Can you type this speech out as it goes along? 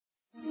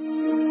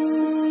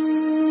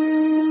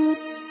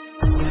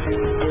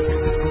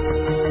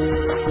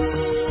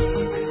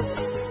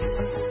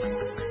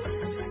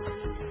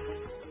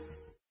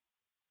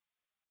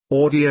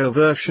audio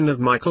version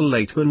of Michael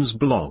Laitman's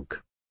blog.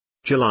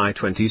 July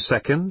 22,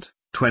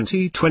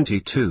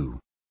 2022.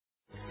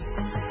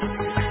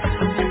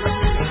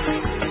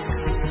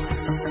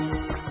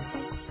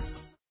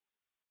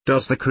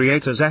 Does the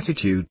Creator's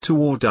attitude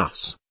toward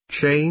us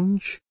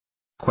change?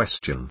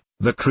 Question.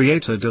 The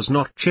Creator does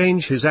not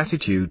change his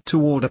attitude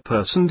toward a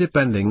person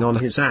depending on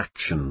his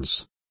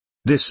actions.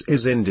 This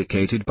is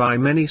indicated by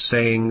many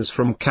sayings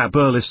from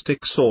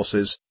Kabbalistic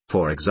sources,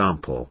 for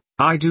example,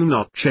 I do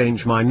not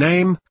change my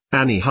name,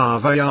 Ani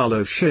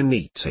Havayalo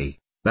Shiniti,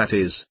 that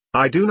is,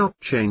 I do not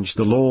change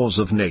the laws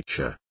of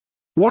nature.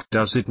 What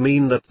does it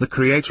mean that the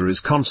Creator is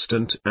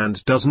constant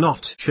and does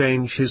not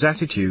change his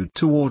attitude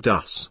toward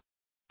us?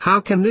 How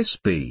can this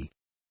be?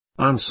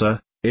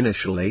 Answer.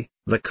 Initially,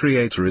 the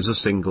Creator is a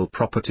single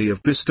property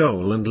of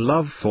bestowal and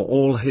love for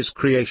all his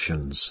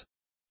creations.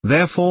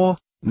 Therefore,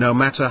 no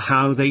matter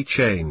how they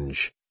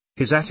change,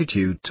 his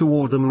attitude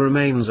toward them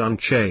remains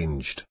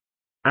unchanged.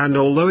 And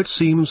although it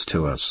seems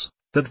to us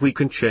that we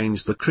can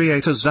change the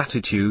Creator's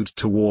attitude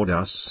toward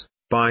us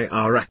by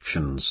our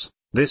actions,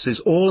 this is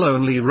all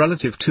only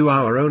relative to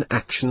our own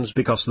actions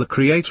because the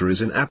Creator is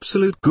in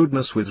absolute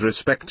goodness with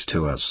respect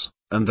to us,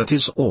 and that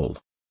is all.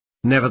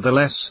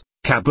 Nevertheless,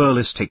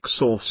 Kabbalistic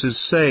sources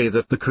say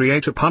that the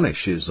Creator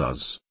punishes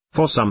us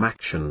for some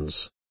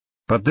actions.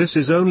 But this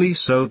is only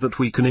so that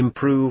we can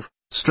improve,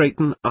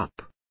 straighten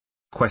up.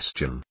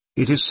 Question.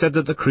 It is said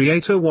that the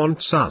Creator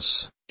wants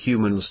us,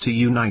 humans, to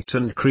unite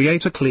and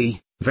create a kli,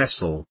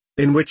 vessel,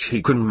 in which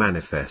he can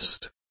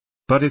manifest.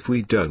 But if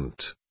we don't,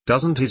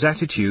 doesn't his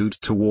attitude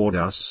toward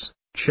us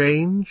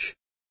change?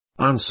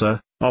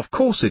 Answer. Of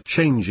course it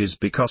changes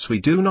because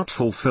we do not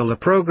fulfill the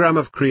program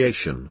of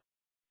creation.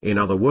 In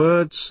other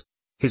words,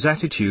 his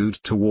attitude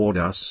toward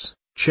us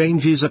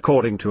changes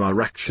according to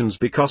our actions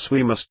because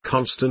we must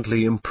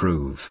constantly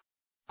improve.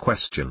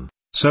 Question.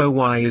 So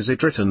why is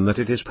it written that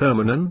it is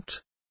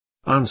permanent?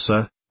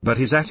 Answer. But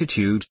his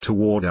attitude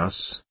toward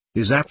us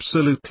is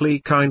absolutely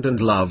kind and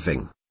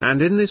loving,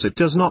 and in this it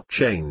does not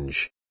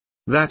change.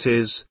 That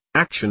is,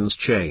 actions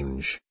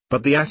change,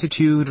 but the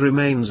attitude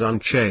remains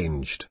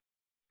unchanged.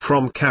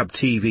 From Kab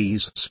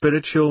TV's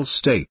Spiritual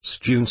States,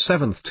 June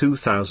 7,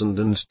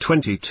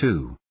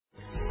 2022.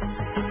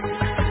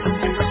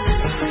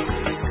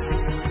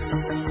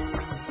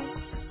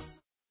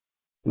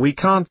 We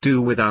can't do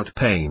without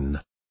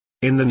pain.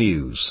 In the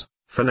news,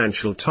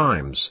 Financial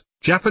Times,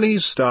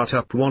 Japanese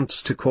startup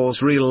wants to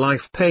cause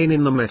real-life pain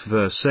in the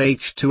metaverse.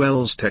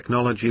 H2L's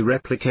technology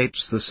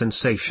replicates the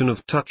sensation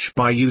of touch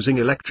by using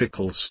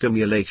electrical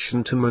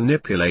stimulation to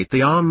manipulate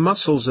the arm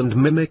muscles and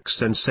mimic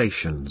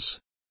sensations.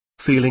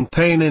 Feeling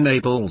pain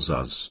enables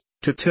us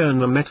to turn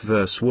the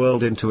metaverse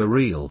world into a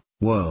real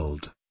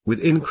world,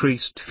 with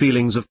increased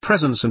feelings of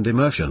presence and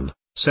immersion,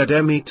 said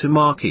Emi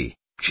Tamaki,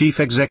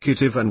 chief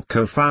executive and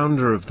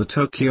co-founder of the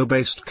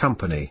Tokyo-based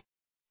company.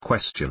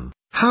 Question.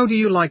 How do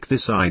you like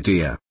this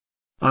idea?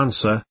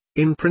 Answer.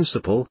 In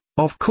principle,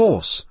 of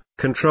course,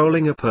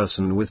 controlling a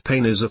person with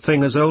pain is a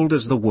thing as old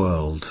as the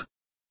world.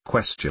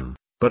 Question.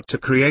 But to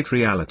create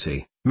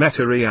reality,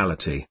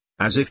 meta-reality,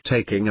 as if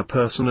taking a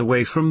person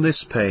away from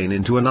this pain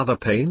into another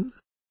pain?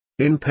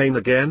 In pain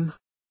again?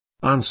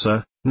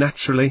 Answer.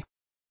 Naturally.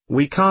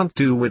 We can't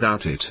do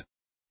without it.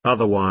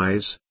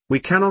 Otherwise, we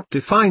cannot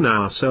define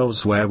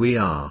ourselves where we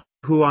are,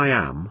 who I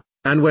am,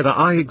 and whether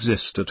I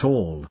exist at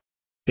all.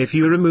 If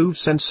you remove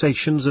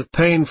sensations of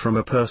pain from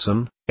a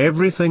person,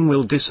 everything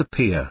will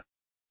disappear.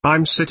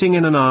 I'm sitting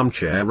in an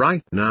armchair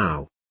right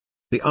now.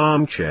 The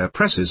armchair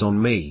presses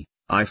on me,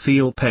 I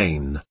feel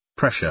pain,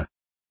 pressure.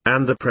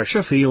 And the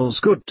pressure feels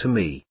good to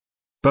me.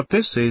 But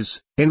this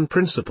is, in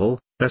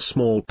principle, a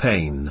small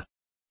pain.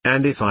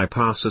 And if I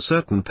pass a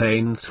certain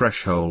pain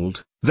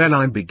threshold, then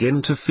I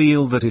begin to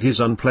feel that it is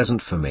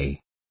unpleasant for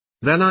me.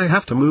 Then I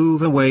have to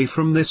move away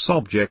from this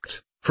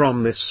object,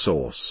 from this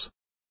source.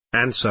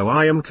 And so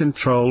I am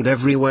controlled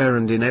everywhere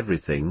and in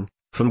everything,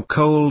 from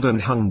cold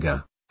and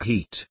hunger,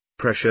 heat,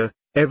 pressure,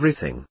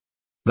 everything.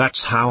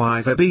 That's how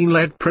I've been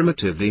led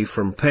primitively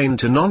from pain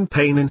to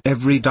non-pain in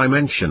every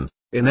dimension,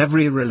 in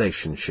every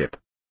relationship.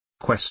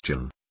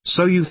 Question.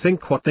 So you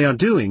think what they are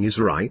doing is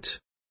right?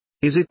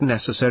 Is it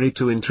necessary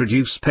to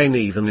introduce pain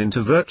even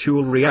into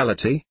virtual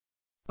reality?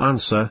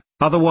 Answer.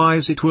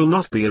 Otherwise it will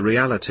not be a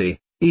reality,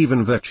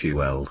 even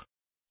virtual.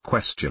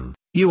 Question.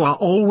 You are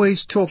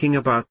always talking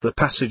about the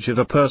passage of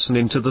a person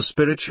into the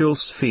spiritual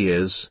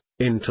spheres,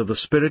 into the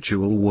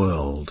spiritual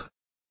world.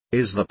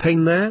 Is the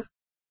pain there?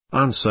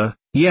 Answer.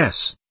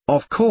 Yes,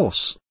 of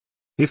course.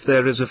 If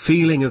there is a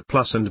feeling of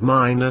plus and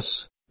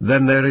minus,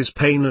 then there is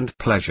pain and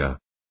pleasure.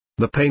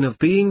 The pain of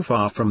being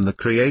far from the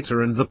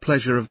Creator and the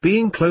pleasure of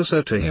being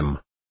closer to Him.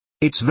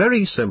 It's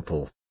very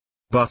simple.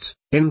 But,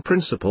 in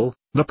principle,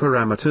 the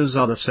parameters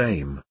are the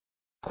same.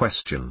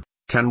 Question.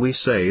 Can we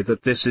say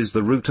that this is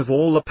the root of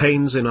all the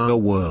pains in our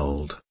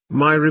world,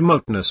 my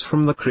remoteness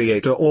from the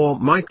Creator or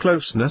my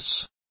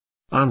closeness?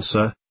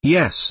 Answer.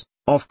 Yes,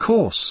 of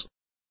course.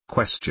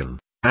 Question.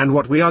 And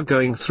what we are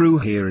going through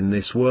here in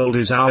this world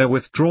is our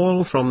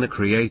withdrawal from the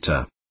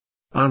Creator?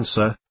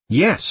 Answer.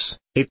 Yes,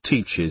 it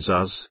teaches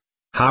us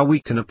how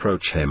we can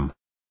approach him.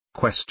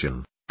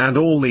 Question. And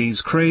all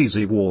these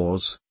crazy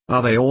wars,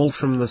 are they all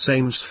from the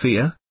same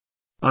sphere?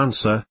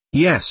 Answer.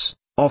 Yes,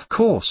 of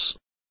course.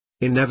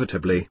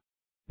 Inevitably.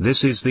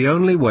 This is the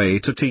only way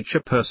to teach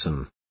a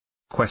person.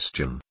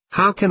 Question.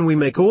 How can we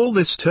make all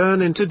this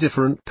turn into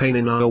different pain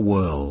in our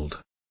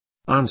world?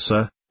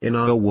 Answer. In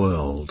our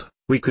world,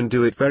 we can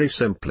do it very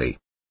simply.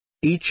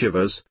 Each of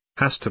us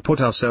has to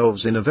put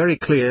ourselves in a very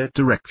clear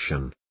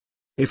direction.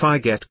 If I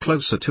get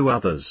closer to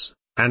others,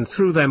 and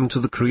through them to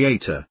the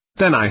Creator,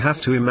 then I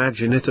have to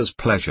imagine it as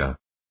pleasure.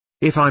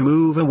 If I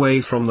move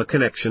away from the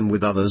connection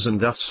with others and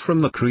thus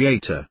from the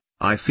Creator,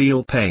 I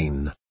feel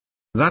pain.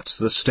 That's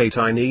the state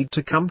I need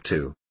to come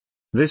to.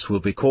 This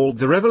will be called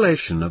the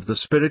revelation of the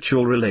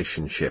spiritual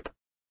relationship.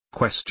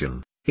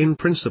 Question. In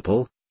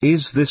principle,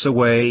 is this a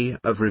way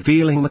of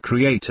revealing the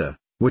Creator,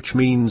 which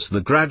means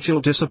the gradual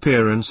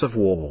disappearance of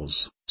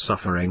wars,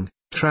 suffering,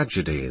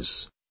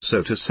 tragedies,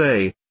 so to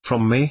say,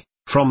 from me,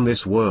 from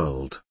this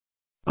world?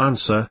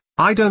 Answer.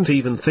 I don't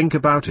even think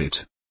about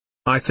it.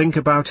 I think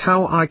about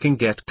how I can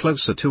get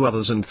closer to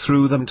others and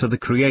through them to the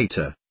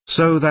Creator,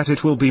 so that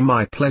it will be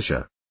my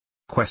pleasure.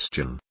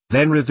 Question.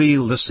 Then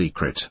reveal the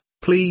secret,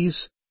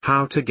 please,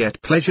 how to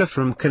get pleasure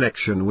from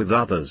connection with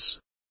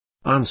others.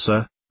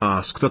 Answer.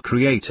 Ask the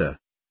Creator.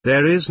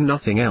 There is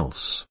nothing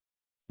else.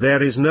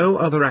 There is no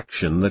other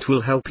action that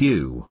will help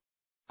you.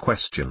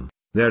 Question.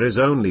 There is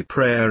only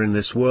prayer in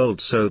this world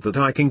so that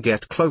I can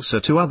get closer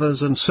to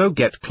others and so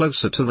get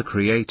closer to the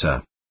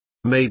Creator.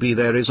 Maybe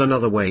there is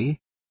another way?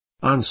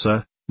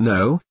 Answer.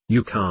 No,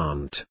 you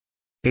can't.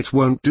 It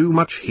won't do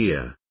much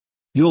here.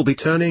 You'll be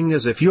turning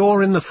as if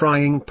you're in the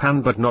frying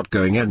pan but not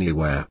going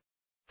anywhere.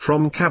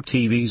 From CAB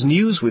TV's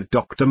News with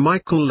Dr.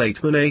 Michael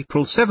Laitman,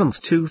 April 7,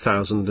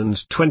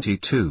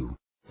 2022.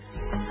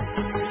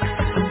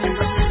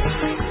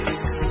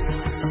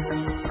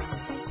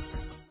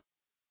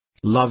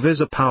 Love is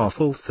a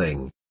powerful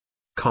thing.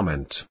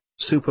 Comment.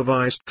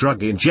 Supervised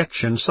drug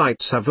injection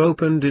sites have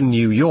opened in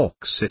New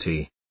York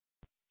City.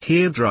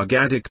 Here drug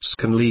addicts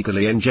can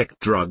legally inject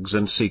drugs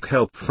and seek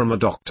help from a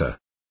doctor.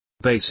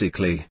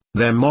 Basically,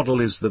 their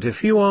model is that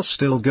if you are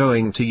still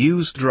going to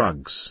use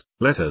drugs,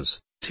 let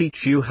us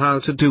teach you how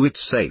to do it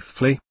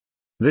safely.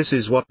 This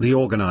is what the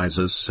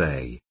organizers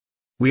say.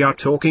 We are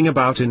talking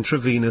about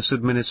intravenous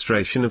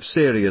administration of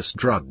serious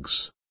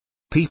drugs.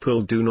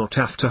 People do not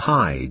have to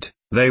hide,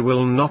 they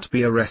will not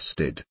be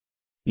arrested.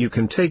 You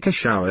can take a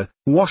shower,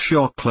 wash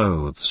your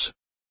clothes,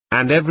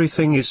 and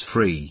everything is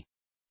free.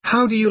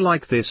 How do you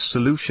like this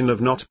solution of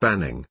not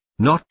banning,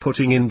 not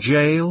putting in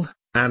jail,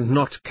 and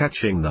not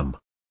catching them?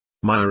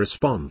 My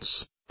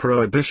response: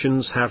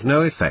 prohibitions have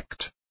no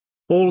effect.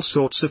 All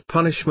sorts of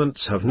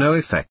punishments have no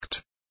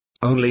effect.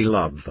 Only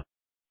love.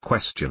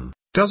 Question.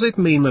 Does it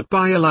mean that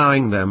by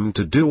allowing them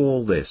to do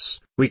all this,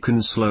 we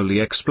can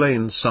slowly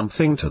explain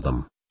something to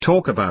them,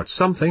 talk about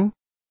something?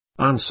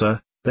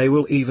 Answer. They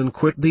will even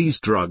quit these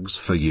drugs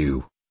for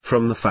you,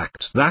 from the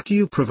fact that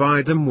you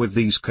provide them with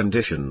these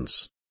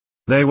conditions.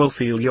 They will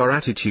feel your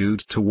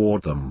attitude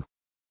toward them.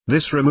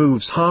 This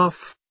removes half,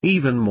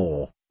 even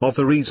more, of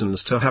the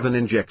reasons to have an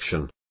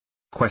injection.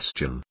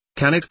 Question.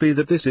 Can it be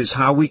that this is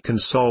how we can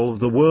solve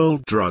the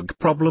world drug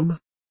problem?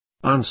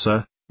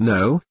 Answer.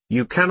 No,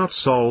 you cannot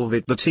solve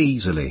it that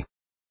easily.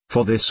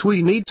 For this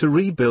we need to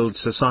rebuild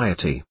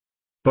society.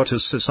 But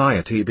as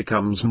society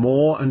becomes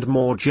more and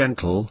more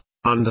gentle,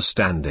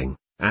 understanding,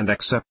 and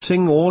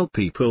accepting all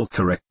people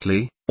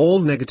correctly, all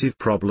negative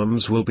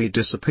problems will be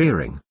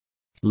disappearing.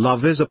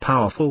 Love is a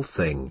powerful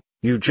thing,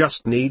 you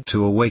just need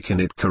to awaken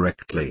it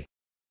correctly.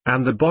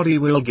 And the body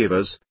will give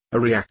us a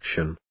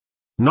reaction.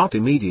 Not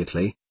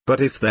immediately,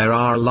 but if there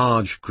are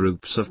large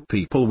groups of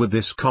people with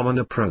this common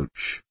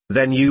approach,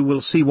 then you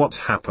will see what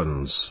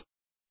happens.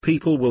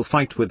 People will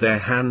fight with their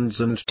hands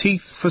and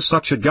teeth for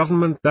such a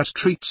government that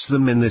treats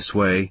them in this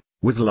way,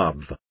 with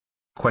love.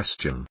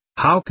 Question.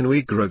 How can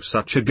we grow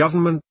such a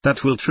government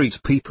that will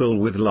treat people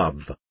with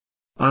love?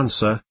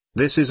 Answer.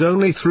 This is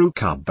only through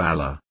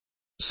Kabbalah.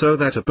 So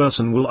that a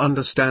person will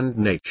understand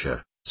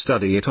nature,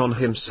 study it on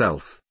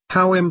himself,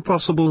 how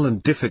impossible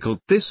and difficult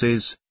this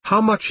is,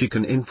 how much he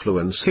can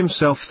influence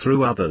himself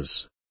through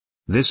others.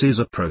 This is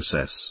a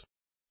process.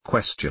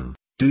 Question.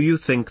 Do you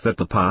think that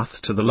the path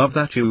to the love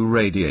that you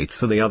radiate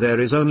for the other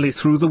is only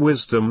through the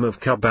wisdom of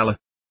Kabbalah?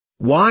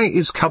 Why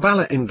is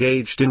Kabbalah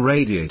engaged in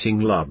radiating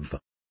love?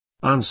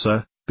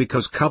 Answer.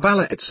 Because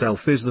Kabbalah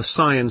itself is the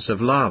science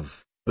of love,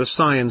 the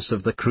science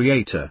of the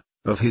Creator,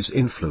 of His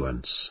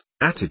influence,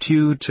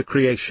 attitude to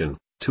creation,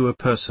 to a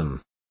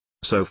person.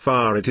 So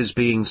far it is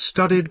being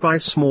studied by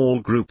small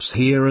groups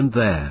here and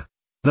there.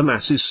 The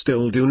masses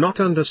still do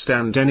not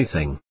understand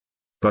anything.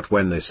 But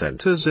when this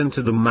enters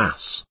into the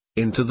mass,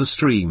 into the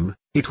stream,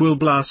 it will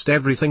blast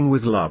everything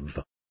with love.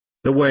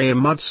 The way a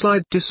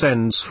mudslide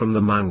descends from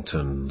the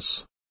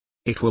mountains.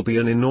 It will be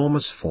an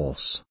enormous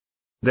force.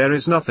 There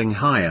is nothing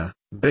higher,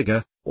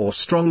 bigger, or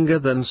stronger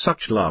than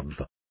such love.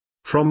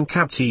 From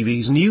CAB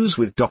TV's News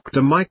with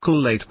Dr.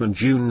 Michael Laitman,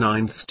 June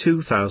 9,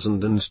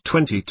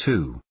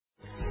 2022.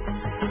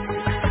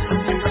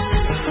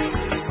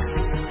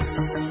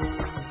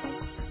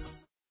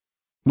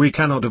 We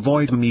cannot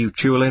avoid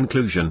mutual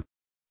inclusion.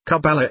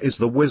 Kabbalah is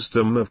the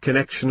wisdom of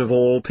connection of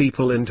all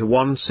people into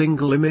one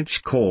single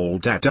image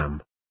called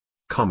Adam.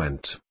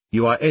 Comment: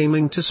 you are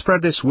aiming to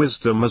spread this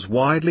wisdom as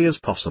widely as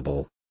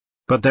possible.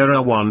 But there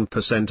are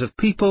 1% of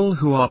people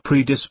who are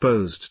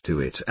predisposed to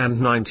it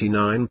and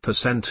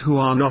 99% who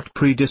are not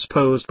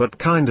predisposed but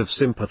kind of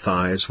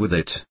sympathize with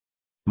it.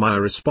 My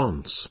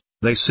response: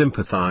 they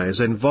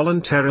sympathize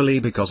involuntarily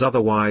because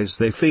otherwise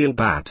they feel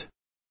bad.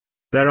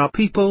 There are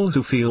people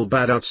who feel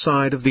bad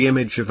outside of the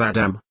image of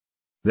Adam.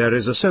 There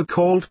is a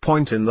so-called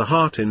point in the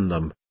heart in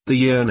them, the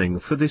yearning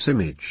for this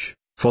image,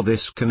 for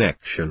this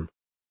connection.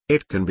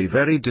 It can be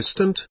very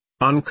distant,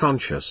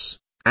 unconscious,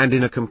 and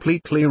in a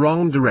completely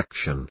wrong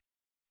direction.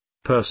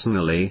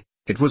 Personally,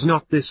 it was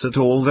not this at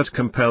all that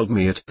compelled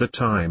me at the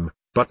time,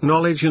 but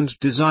knowledge and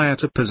desire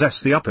to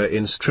possess the upper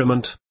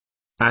instrument.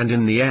 And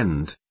in the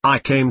end, I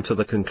came to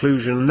the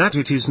conclusion that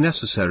it is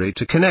necessary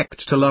to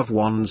connect to love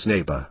one's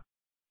neighbor.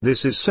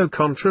 This is so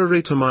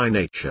contrary to my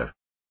nature.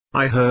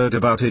 I heard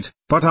about it,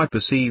 but I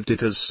perceived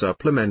it as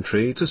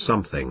supplementary to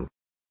something.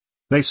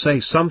 They say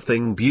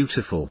something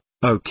beautiful,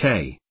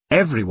 okay,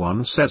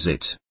 everyone says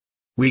it.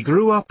 We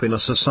grew up in a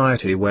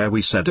society where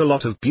we said a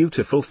lot of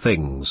beautiful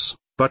things,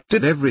 but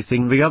did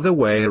everything the other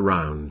way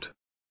around.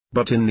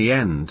 But in the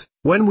end,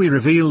 when we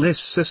reveal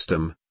this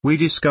system, we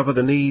discover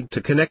the need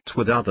to connect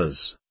with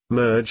others,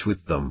 merge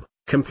with them,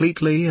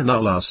 completely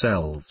annul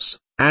ourselves,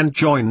 and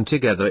join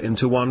together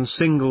into one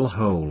single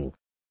whole.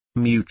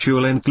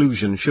 Mutual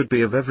inclusion should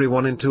be of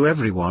everyone into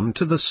everyone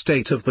to the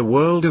state of the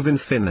world of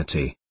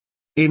infinity.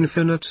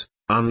 Infinite,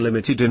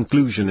 unlimited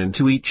inclusion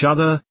into each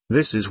other,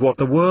 this is what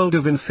the world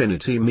of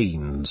infinity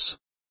means.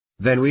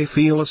 Then we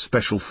feel a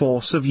special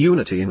force of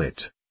unity in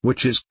it,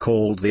 which is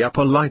called the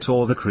upper light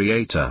or the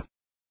creator.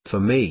 For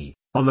me,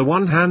 on the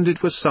one hand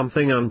it was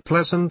something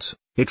unpleasant,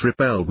 it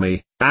repelled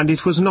me, and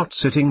it was not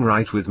sitting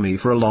right with me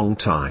for a long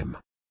time.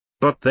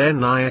 But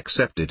then I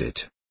accepted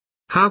it.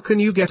 How can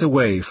you get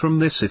away from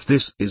this if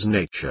this is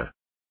nature?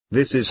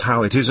 This is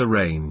how it is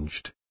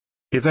arranged.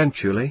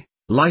 Eventually,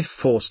 life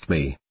forced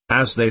me,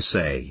 as they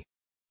say.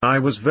 I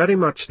was very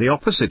much the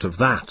opposite of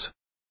that.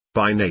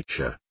 By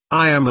nature,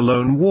 I am a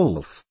lone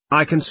wolf.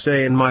 I can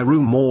stay in my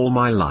room all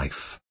my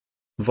life.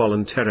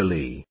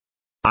 Voluntarily.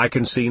 I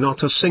can see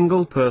not a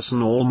single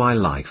person all my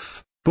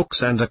life.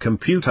 Books and a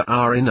computer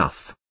are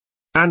enough.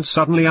 And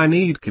suddenly I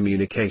need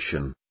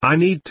communication. I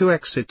need to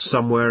exit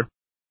somewhere.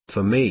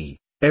 For me,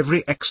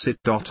 every exit.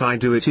 I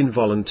do it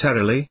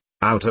involuntarily,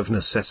 out of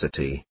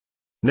necessity.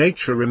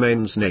 Nature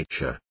remains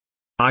nature.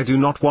 I do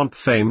not want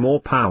fame or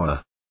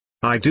power.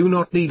 I do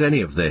not need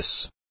any of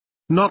this.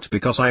 Not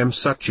because I am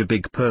such a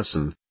big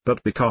person,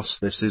 but because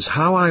this is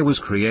how I was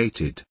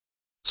created.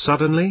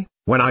 Suddenly,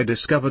 when I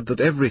discovered that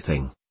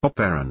everything,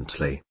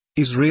 apparently,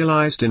 is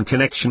realized in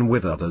connection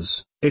with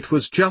others, it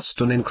was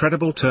just an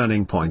incredible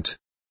turning point.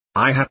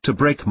 I had to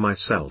break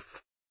myself.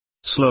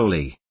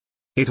 Slowly.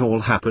 It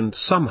all happened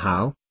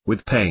somehow,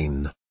 with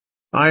pain.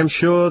 I am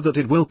sure that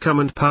it will come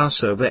and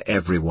pass over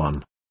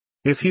everyone.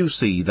 If you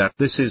see that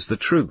this is the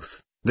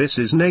truth, this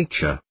is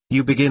nature,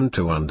 you begin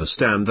to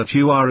understand that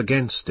you are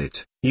against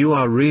it, you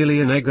are really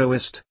an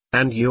egoist,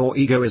 and your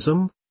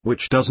egoism,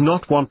 which does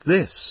not want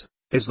this,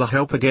 is the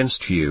help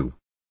against you.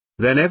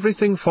 Then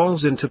everything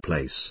falls into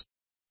place.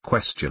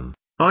 Question: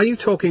 are you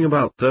talking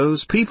about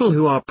those people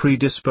who are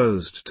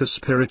predisposed to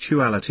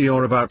spirituality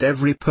or about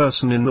every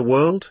person in the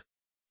world?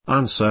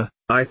 Answer: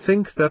 I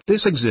think that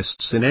this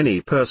exists in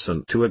any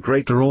person to a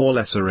greater or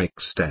lesser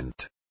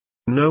extent.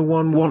 No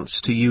one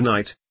wants to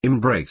unite,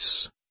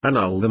 embrace,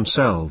 annul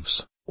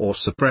themselves, or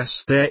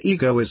suppress their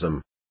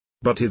egoism.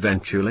 But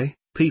eventually,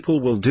 people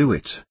will do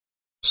it.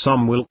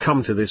 Some will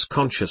come to this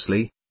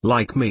consciously,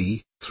 like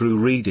me, through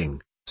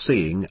reading,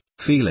 seeing,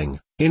 feeling,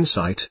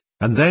 insight,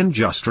 and then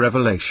just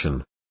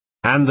revelation.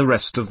 And the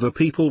rest of the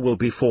people will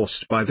be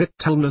forced by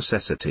vital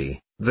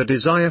necessity, the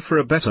desire for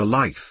a better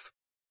life.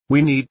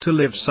 We need to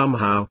live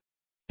somehow.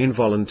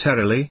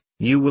 Involuntarily,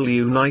 you will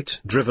unite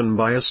driven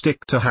by a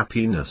stick to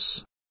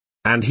happiness.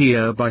 And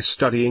here by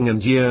studying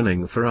and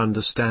yearning for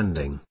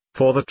understanding,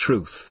 for the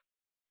truth.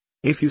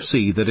 If you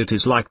see that it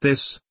is like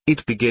this,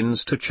 it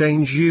begins to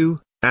change you,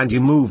 and you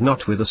move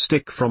not with a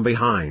stick from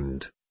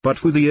behind,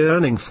 but with a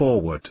yearning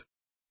forward.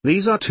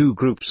 These are two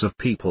groups of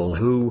people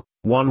who,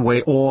 one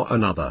way or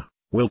another,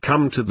 will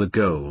come to the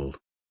goal.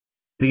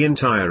 The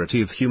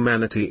entirety of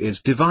humanity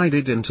is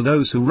divided into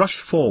those who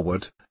rush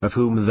forward, of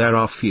whom there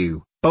are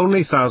few,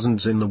 only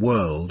thousands in the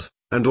world,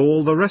 and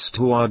all the rest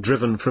who are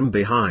driven from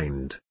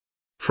behind.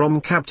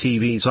 From Cab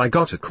TV's I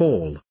Got a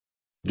Call.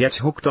 Get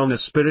Hooked on a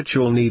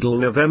Spiritual Needle,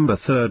 November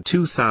 3,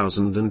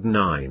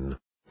 2009.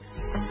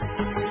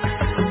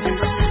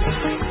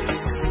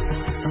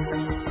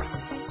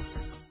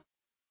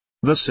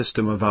 The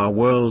system of our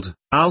world,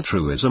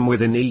 altruism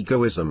within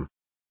egoism.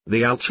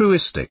 The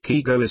altruistic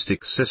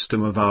egoistic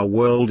system of our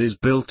world is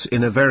built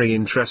in a very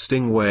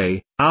interesting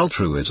way,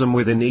 altruism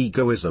within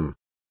egoism.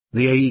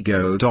 The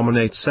ego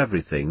dominates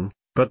everything,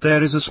 but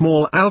there is a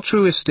small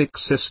altruistic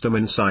system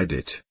inside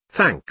it,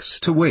 thanks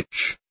to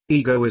which,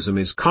 egoism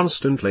is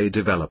constantly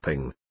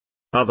developing.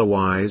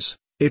 Otherwise,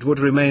 it would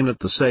remain at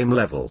the same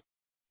level.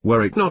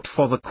 Were it not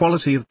for the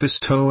quality of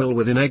bestowal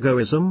within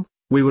egoism,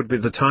 we would be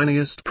the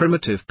tiniest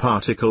primitive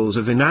particles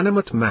of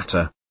inanimate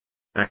matter.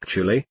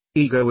 Actually,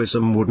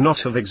 egoism would not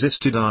have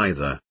existed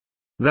either.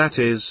 That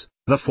is,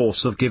 the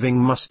force of giving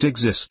must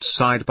exist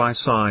side by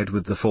side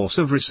with the force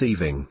of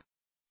receiving.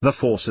 The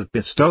force of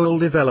bestowal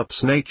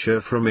develops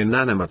nature from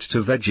inanimate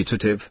to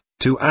vegetative,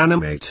 to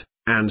animate,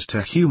 and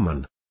to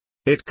human.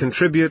 It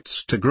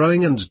contributes to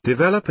growing and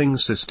developing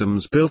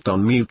systems built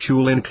on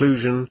mutual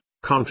inclusion,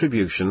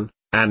 contribution,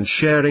 and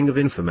sharing of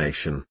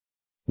information.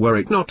 Were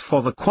it not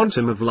for the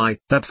quantum of light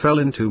that fell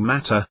into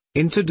matter,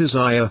 into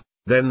desire,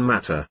 then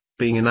matter,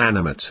 being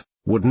inanimate,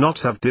 would not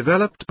have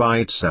developed by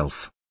itself.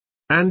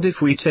 And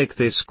if we take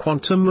this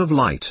quantum of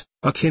light,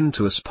 akin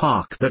to a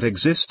spark that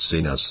exists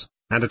in us,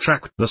 and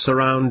attract the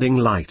surrounding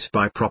light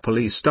by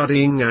properly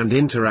studying and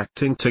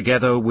interacting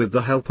together with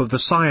the help of the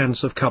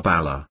science of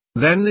Kabbalah,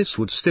 then this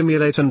would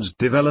stimulate and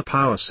develop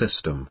our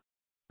system.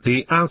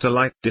 The outer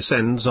light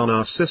descends on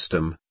our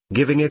system,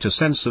 giving it a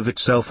sense of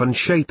itself and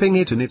shaping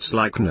it in its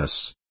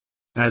likeness.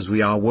 As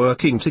we are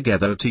working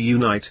together to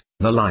unite,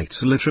 the light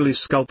literally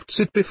sculpts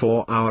it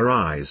before our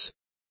eyes.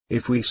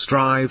 If we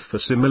strive for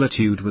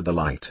similitude with the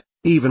light,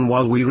 even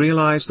while we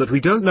realize that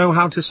we don't know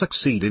how to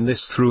succeed in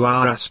this through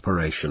our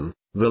aspiration,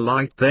 the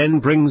light then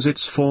brings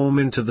its form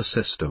into the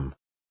system.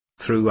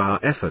 Through our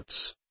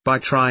efforts, by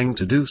trying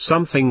to do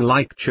something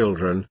like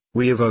children,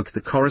 we evoke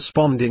the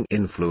corresponding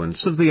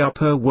influence of the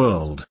upper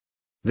world.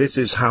 This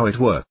is how it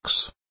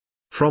works.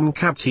 From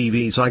Cab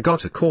TV's I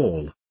Got a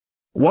Call.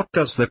 What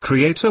does the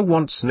Creator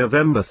want?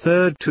 November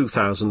 3,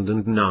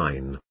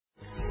 2009.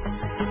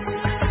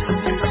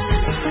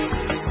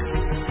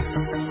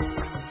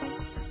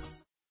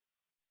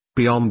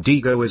 Beyond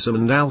egoism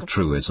and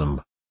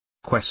altruism.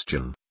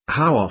 Question: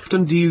 how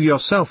often do you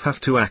yourself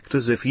have to act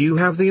as if you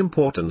have the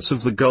importance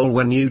of the goal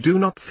when you do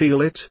not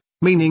feel it,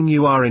 meaning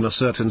you are in a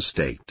certain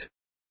state?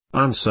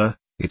 Answer: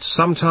 it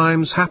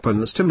sometimes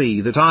happens to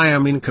me that I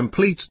am in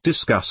complete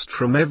disgust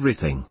from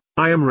everything,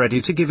 I am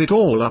ready to give it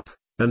all up,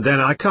 and then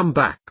I come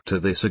back to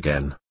this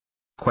again.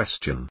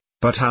 Question: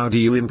 but how do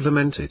you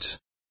implement it?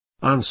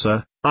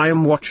 Answer: I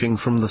am watching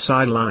from the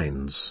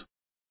sidelines.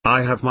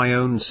 I have my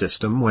own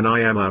system when I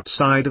am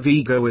outside of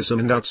egoism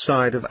and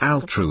outside of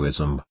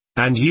altruism,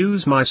 and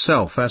use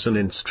myself as an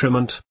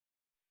instrument.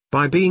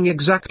 By being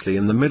exactly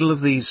in the middle of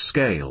these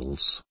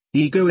scales,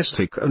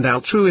 egoistic and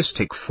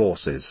altruistic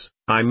forces,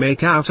 I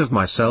make out of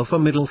myself a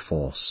middle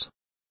force.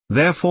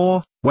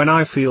 Therefore, when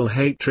I feel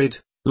hatred,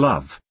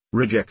 love,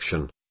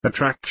 rejection,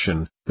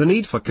 attraction, the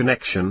need for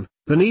connection,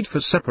 the need for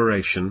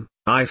separation,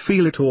 I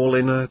feel it all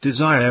in a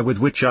desire with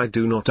which I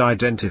do not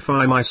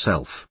identify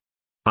myself.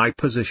 I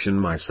position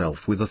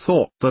myself with a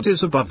thought that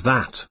is above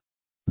that.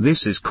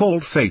 This is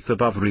called faith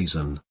above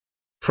reason.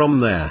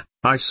 From there,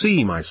 I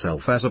see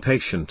myself as a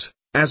patient,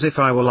 as if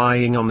I were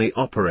lying on the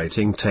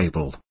operating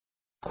table.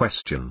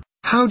 Question: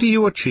 how do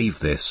you achieve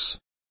this?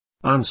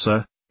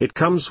 Answer: it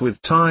comes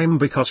with time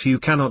because you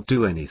cannot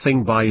do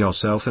anything by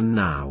yourself, and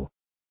now.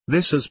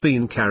 This has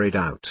been carried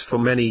out for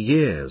many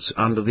years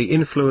under the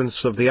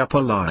influence of the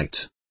upper light.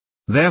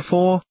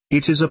 Therefore,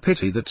 it is a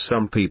pity that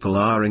some people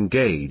are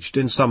engaged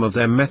in some of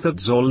their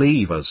methods or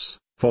leave us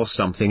for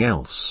something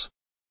else.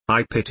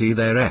 I pity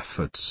their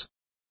efforts.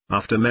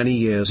 After many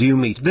years you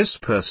meet this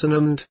person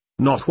and,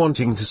 not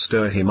wanting to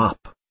stir him up,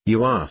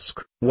 you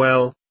ask,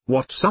 well,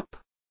 what's up?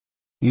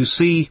 You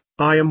see,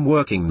 I am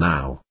working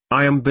now,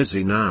 I am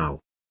busy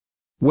now.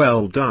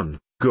 Well done,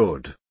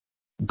 good.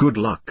 Good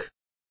luck.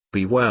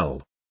 Be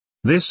well.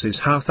 This is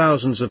how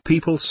thousands of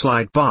people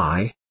slide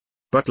by.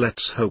 But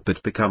let's hope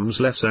it becomes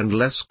less and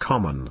less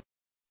common.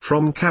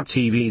 From Cab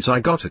TV's I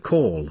Got a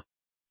Call.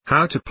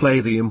 How to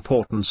play the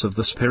importance of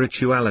the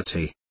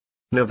spirituality.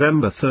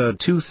 November 3,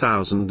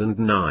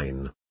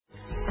 2009.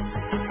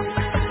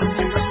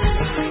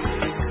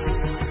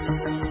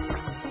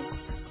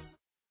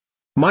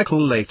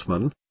 Michael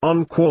Laitman,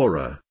 on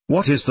Quora,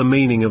 what is the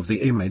meaning of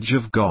the image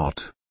of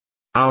God?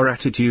 Our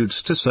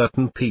attitudes to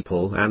certain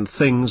people and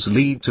things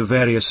lead to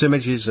various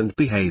images and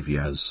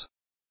behaviors.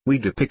 We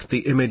depict the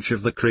image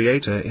of the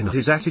Creator in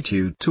his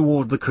attitude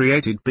toward the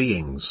created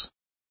beings.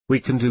 We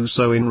can do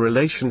so in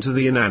relation to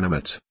the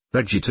inanimate,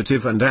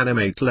 vegetative and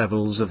animate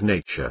levels of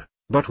nature,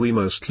 but we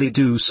mostly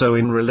do so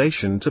in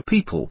relation to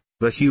people,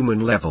 the human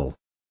level.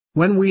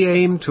 When we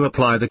aim to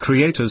apply the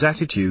Creator's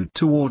attitude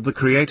toward the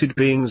created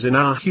beings in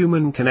our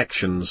human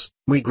connections,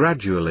 we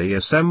gradually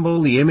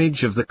assemble the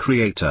image of the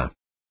Creator.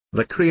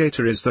 The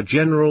Creator is the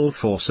general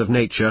force of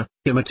nature,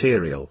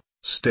 immaterial,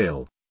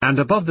 still, and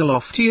above the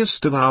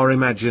loftiest of our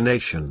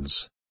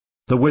imaginations.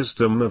 The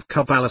wisdom of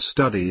Kabbalah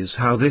studies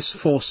how this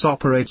force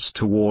operates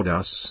toward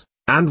us,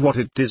 and what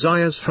it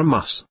desires from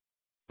us.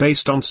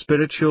 Based on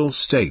spiritual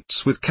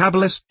states with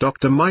Kabbalist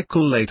Dr.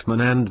 Michael Laitman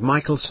and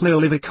Michael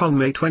Snellivik on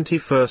May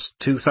 21,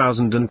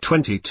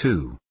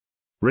 2022.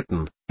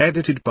 Written,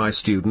 edited by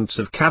students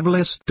of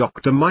Kabbalist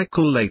Dr.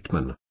 Michael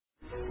Laitman.